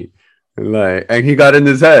Emmy. Like, and he got in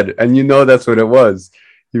his head. And you know that's what it was.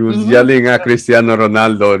 He was Mm-hmm. yelling at Cristiano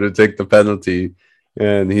Ronaldo to take the penalty.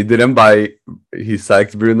 And he didn't bite. He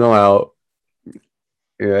psyched Bruno out.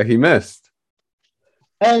 Yeah, he missed.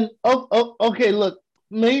 And okay, look,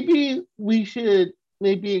 maybe we should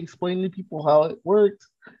maybe explain to people how it works.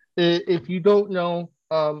 If you don't know,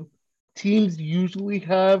 teams usually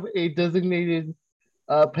have a designated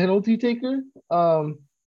penalty taker.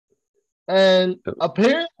 And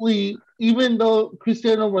apparently, even though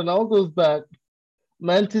Cristiano Ronaldo's back,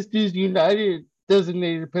 Manchester United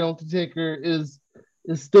designated penalty taker is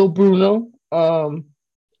still Bruno.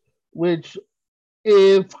 Which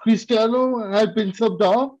if Cristiano had been subbed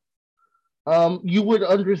off, you would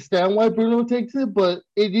understand why Bruno takes it, but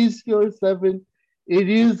it is CR7. It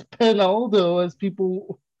is Penaldo, as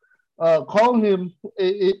people call him,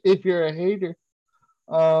 if you're a hater.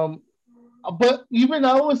 Um, but even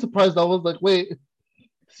I was surprised. I was like, wait,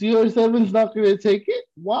 CR7's not going to take it?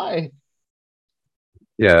 Why?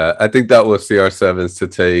 Yeah, I think that was CR7's to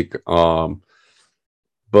take.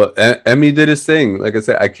 But Emery did his thing. Like I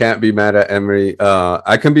said, I can't be mad at Emery.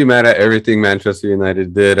 I can be mad at everything Manchester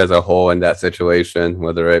United did as a whole in that situation,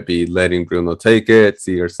 whether it be letting Bruno take it,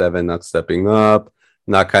 CR7 not stepping up,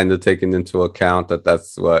 not kind of taking into account that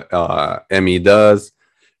that's what Emmy does.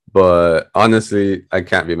 But honestly, I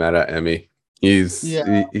can't be mad at Emmy.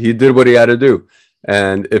 Yeah, He did what he had to do.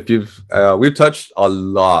 And if you've we've touched a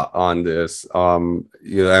lot on this, and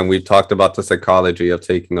we talked about the psychology of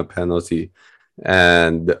taking a penalty,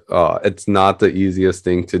 and it's not the easiest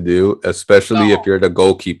thing to do, especially if no, you're the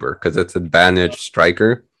goalkeeper, because it's advantage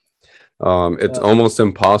striker. It's yeah, almost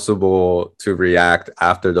impossible to react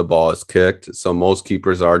after the ball is kicked. So most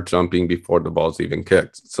keepers are jumping before the ball's even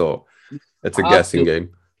kicked. So it's a have guessing to, game.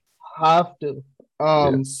 have to.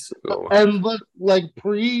 Yes. So, And look, like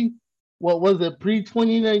what was it, pre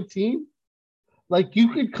 2019? Like you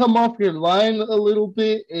could come off your line a little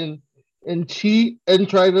bit and cheat and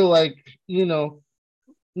try to like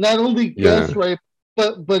not only yeah, guess right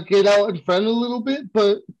but get out in front a little bit.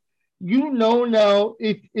 But now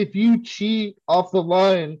if you cheat off the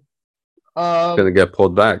line, gonna um, get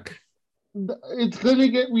pulled back. it's gonna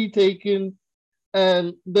get retaken,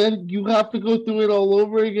 and then you have to go through it all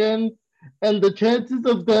over again. And the chances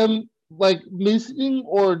of them like missing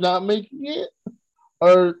or not making it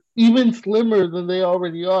are even slimmer than they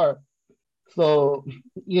already are. So,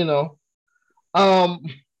 you know. Um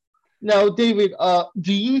Now, David,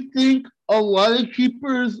 do you think a lot of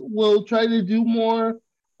keepers will try to do more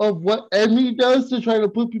of what Emmy does to try to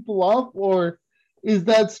put people off, or is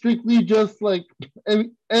that strictly just like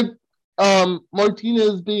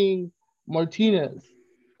Martinez being Martinez?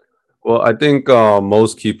 Well, I think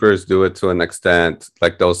most keepers do it to an extent.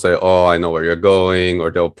 Like they'll say, "Oh, I know where you're going," or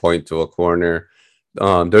they'll point to a corner.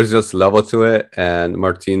 There's just level to it, and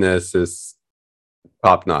Martinez is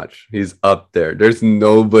top notch. He's up there. There's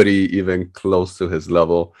nobody even close to his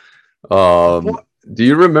level. Um, For, do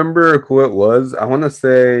you remember who it was? I want to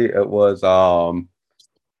say it was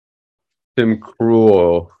Tim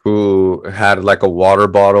Krul, who had like a water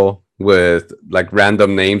bottle with like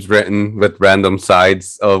random names written with random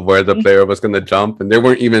sides of where the player was going to jump, and they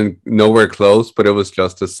weren't even nowhere close, but it was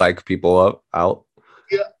just to psych people up out.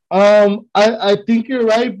 yeah, I think you're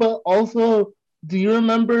right, but also, do you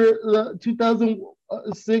remember the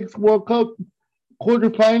 2006 World Cup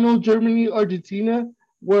quarterfinal, Germany Argentina,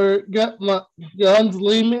 where Jans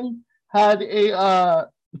Lehmann had a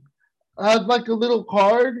had like a little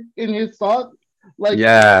card in his sock, like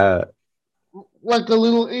Yeah, like a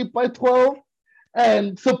little 8x12,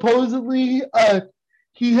 and supposedly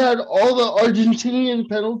he had all the Argentinian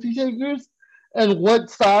penalty takers and what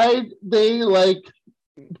side they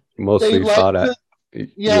mostly like saw to, that.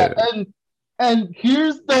 yeah. Yeah. And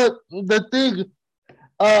here's the thing,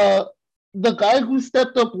 uh the guy who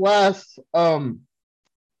stepped up last, and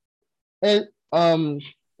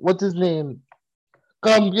what's his name,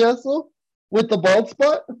 Cambieso, with the bald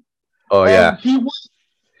spot, Oh um yeah. he was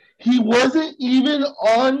he wasn't even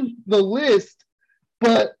on the list,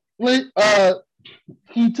 but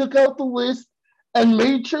he took out the list and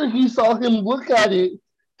made sure he saw him look at it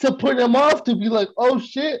to put him off, to be like, oh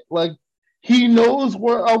shit, like he knows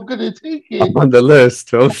where I'm gonna take it. On the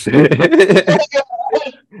list. Oh shit.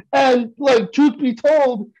 And like, truth be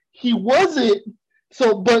told, he wasn't.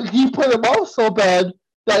 So, but he put him off so bad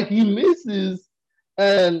that he misses,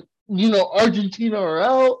 and Argentina are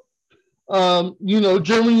out.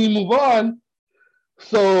 Germany move on.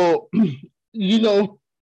 So, it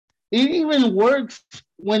even works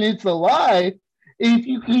when it's a lie if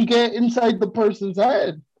you can get inside the person's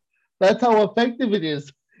head. That's how effective it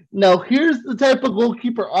is. Now, here's the type of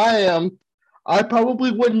goalkeeper I am. I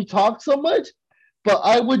probably wouldn't talk so much, but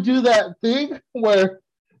I would do that thing where,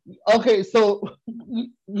 okay, so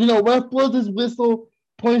ref blows his whistle,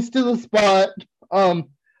 points to the spot. Um,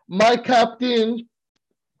 my captain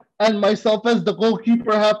and myself as the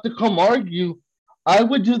goalkeeper have to come argue. I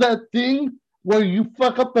would do that thing where you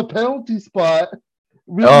fuck up the penalty spot,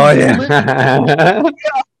 really Oh slip.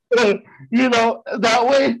 yeah. That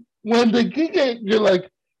way when they kick it, you're like,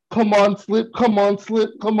 come on, slip, come on,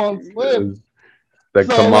 slip, come on, slip. Like,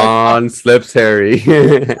 So come like, on, Slips Harry.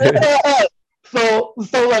 so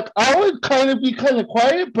like, I would kind of be kind of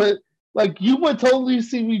quiet, but like, you would totally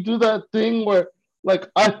see me do that thing where like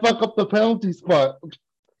I fuck up the penalty spot.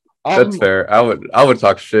 That's I'm fair. I would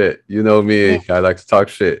talk shit. You know me. I like to talk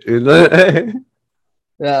shit.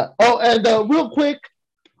 Yeah. Oh, and real quick,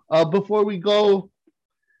 before we go,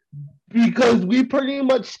 because we pretty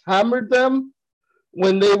much hammered them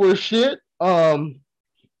when they were shit. I'm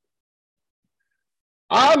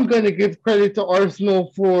gonna give credit to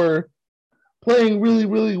Arsenal for playing really,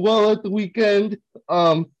 really well at the weekend.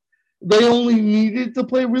 They only needed to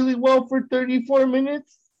play really well for 34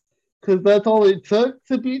 minutes because that's all it took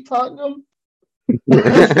to beat Tottenham.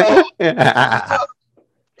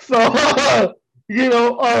 so, so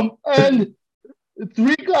and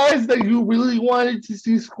three guys that you really wanted to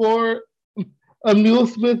see score: Emil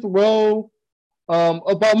Smith Rowe,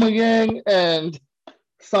 Aubameyang, and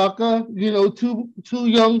Saka. Two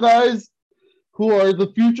young guys who are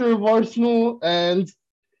the future of Arsenal, and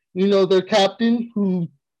their captain who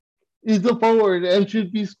is a forward and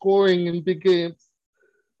should be scoring in big games.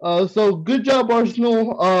 So good job,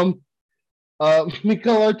 Arsenal.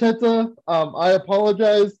 Mikel Arteta, I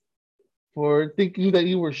apologize for thinking that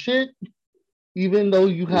you were shit, even though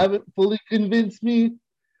you haven't fully convinced me.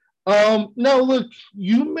 Now look,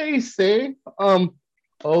 you may say,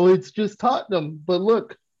 oh, it's just Tottenham, but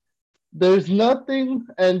look, there's nothing,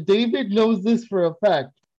 and David knows this for a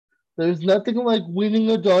fact. There's nothing like winning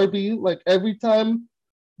a derby. Like every time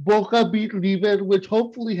Boca beat River, which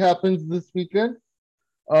hopefully happens this weekend,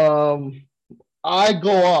 um, I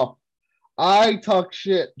go off. I talk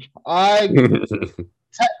shit. I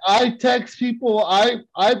text people.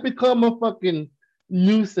 I become a fucking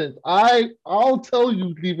nuisance. I'll tell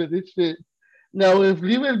you, leave it this shit. Now, if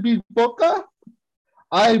River beat Boca,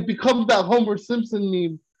 I become that Homer Simpson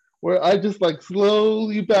meme where I just like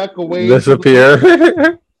slowly back away to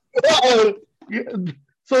Disappear.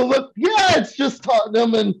 so look, yeah, it's just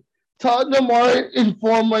Tottenham, and Tottenham are in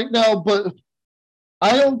form right now, but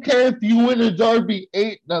I don't care if you win a derby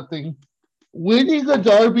 8-0. Winning a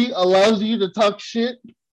derby allows you to talk shit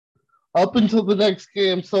up until the next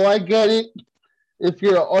game. So I get it. If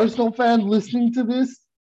you're an Arsenal fan listening to this,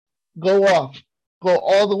 go off. Go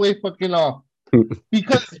all the way fucking off.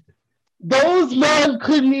 Because those men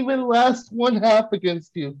couldn't even last one half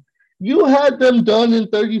against you. You had them done in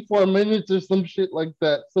 34 minutes or some shit like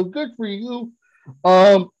that. So good for you.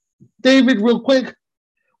 David, real quick,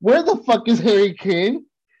 where the fuck is Harry Kane?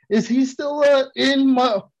 Is he still in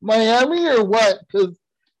Miami or what?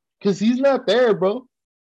 Because he's not there, bro.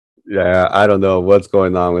 Yeah, I don't know what's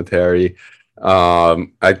going on with Harry.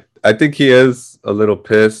 I think he is a little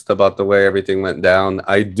pissed about the way everything went down.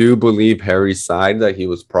 I do believe Harry's side that he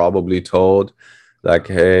was probably told, like,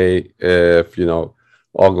 hey, if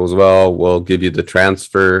all goes well, we'll give you the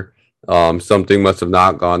transfer. Something must have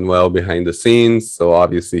not gone well behind the scenes, so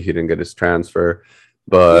obviously he didn't get his transfer.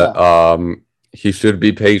 But Yeah. he should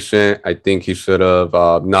be patient. I think he should have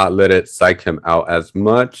not let it psych him out as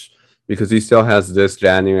much because he still has this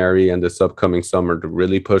January and this upcoming summer to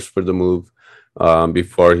really push for the move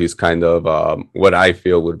before he's kind of what I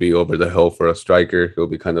feel would be over the hill for a striker. He'll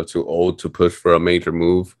be kind of too old to push for a major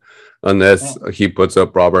move Yeah. unless he puts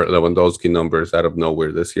up Robert Lewandowski numbers out of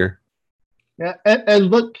nowhere this year. Yeah. And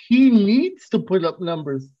look, he needs to put up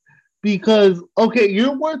numbers because, okay,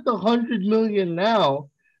 you're worth 100 million now,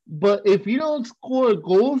 but if you don't score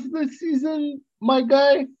goals this season, my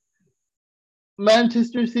guy,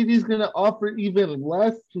 Manchester City is going to offer even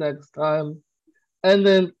less next time. And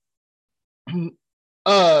then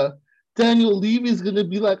uh Daniel Levy is going to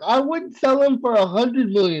be like, I wouldn't sell him for 100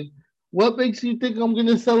 million. What makes you think I'm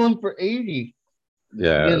gonna sell him for 80?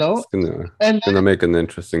 Yeah, You know, it's gonna and gonna make an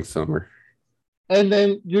interesting summer.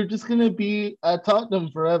 then you're just gonna be at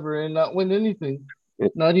Tottenham forever and not win anything,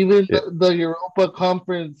 not even Yeah, the Europa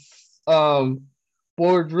Conference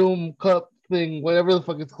boardroom cup thing, whatever the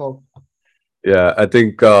fuck it's called. yeah. I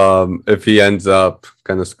think if he ends up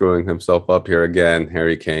kind of screwing himself up here again,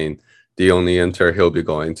 Harry Kane, the only Inter he'll be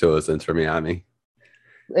going to is Inter Miami.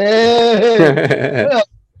 Hey,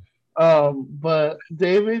 but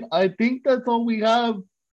David, I think that's all we have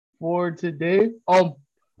for today.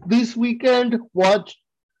 This weekend, watch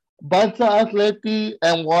Barca Atleti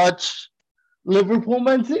and watch Liverpool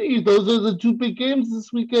Man City. Those are the two big games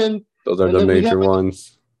this weekend. Those are And the then we major have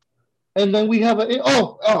ones. and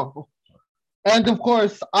of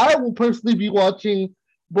course I will personally be watching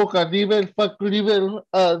Boca River, fuck River,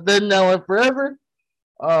 then now and forever.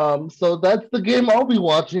 So that's the game I'll be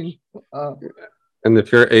watching. Uh, And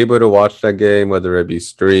if you're able to watch that game, whether it be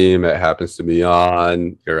stream, it happens to be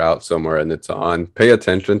on, you're out somewhere and it's on, pay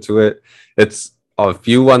attention to it. It's if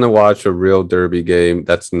you want to watch a real derby game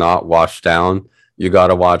that's not washed down, you got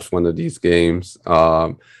to watch one of these games.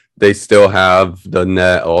 They still have the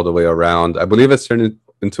net all the way around. I believe it's turned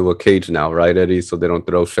into a cage now, right, Eddie? So they don't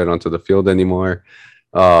throw shit onto the field anymore.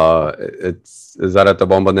 It's is that at the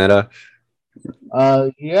Bombonera?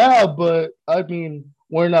 yeah, but I mean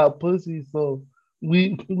we're not pussies, so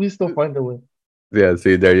we still find a way. Yeah,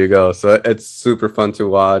 see, there you go. So it's super fun to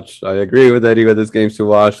watch. I agree with Eddie with these games to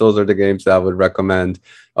watch. Those are the games that I would recommend.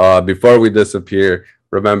 Before we disappear,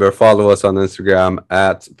 remember follow us on Instagram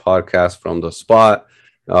at Podcast from the Spot,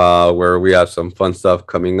 where we have some fun stuff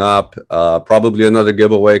coming up. Probably another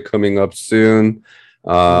giveaway coming up soon.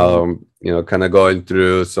 Mm. Kind of going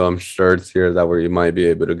through some shirts here that where you might be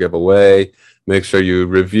able to give away. Make sure you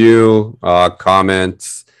review,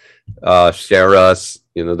 comment, share us.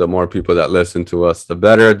 The more people that listen to us, the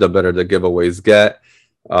better. The better the giveaways get.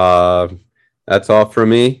 Uh, that's all for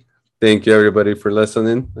me. Thank you, everybody, for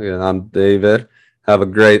listening. Again, I'm David. Have a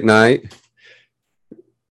great night.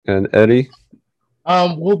 And Eddie,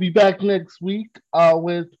 We'll be back next week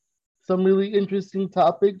with some really interesting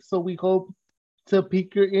topics. So we hope to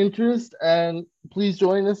pique your interest and please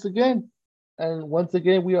join us again. And once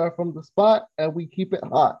again, we are from the spot and we keep it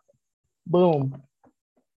hot. Boom.